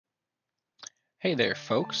Hey there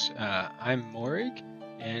folks, I'm Morig,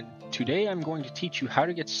 and today I'm going to teach you how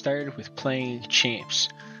to get started with playing Champz.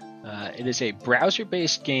 It is a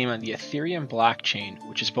browser-based game on the Ethereum blockchain,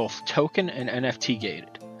 which is both token and NFT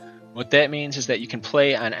gated. What that means is that you can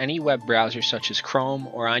play on any web browser such as Chrome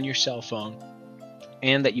or on your cell phone,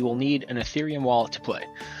 and that you will need an Ethereum wallet to play.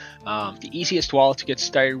 The easiest wallet to get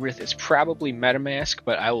started with is probably MetaMask,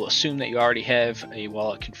 but I will assume that you already have a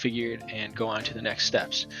wallet configured and go on to the next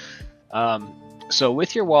steps. So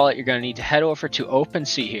with your wallet, you're going to need to head over to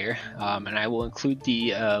OpenSea here, and I will include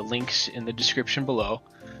the links in the description below.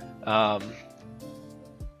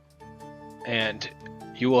 And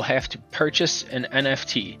you will have to purchase an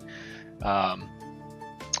NFT.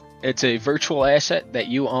 It's a virtual asset that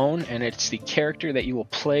you own, and it's the character that you will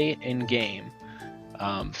play in game.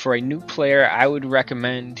 For a new player, I would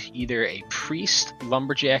recommend either a priest,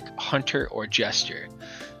 lumberjack, hunter, or jester.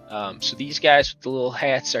 So these guys with the little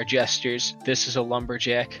hats are jesters. This is a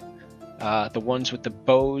lumberjack. The ones with the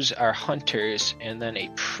bows are hunters, and then a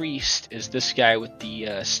priest is this guy with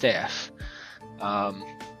the staff. I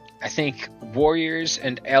think warriors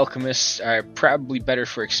and alchemists are probably better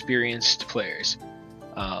for experienced players.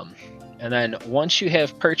 And then once you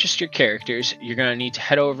have purchased your characters, you're going to need to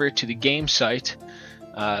head over to the game site,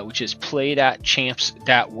 which is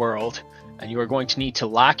play.champz.world, and you are going to need to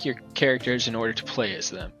lock your characters in order to play as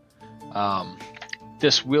them.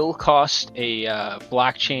 This will cost a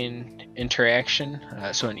blockchain interaction,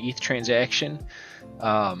 so an ETH transaction,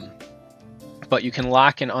 but you can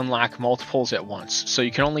lock and unlock multiples at once. So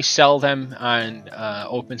you can only sell them on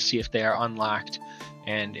OpenSea if they are unlocked,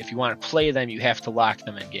 and if you want to play them, you have to lock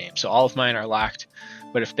them in game. So all of mine are locked,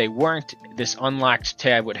 but if they weren't, this unlocked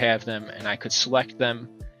tab would have them, and I could select them,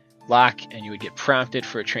 lock, and you would get prompted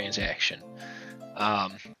for a transaction.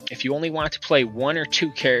 If you only want to play one or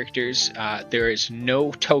two characters, there is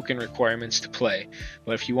no token requirements to play.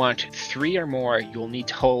 But if you want 3 or more, you'll need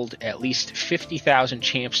to hold at least 50,000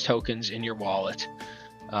 Champz tokens in your wallet.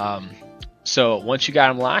 So once you got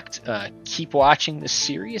them locked, keep watching this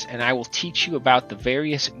series, and I will teach you about the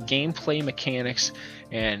various gameplay mechanics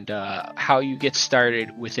and how you get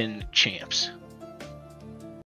started within Champz.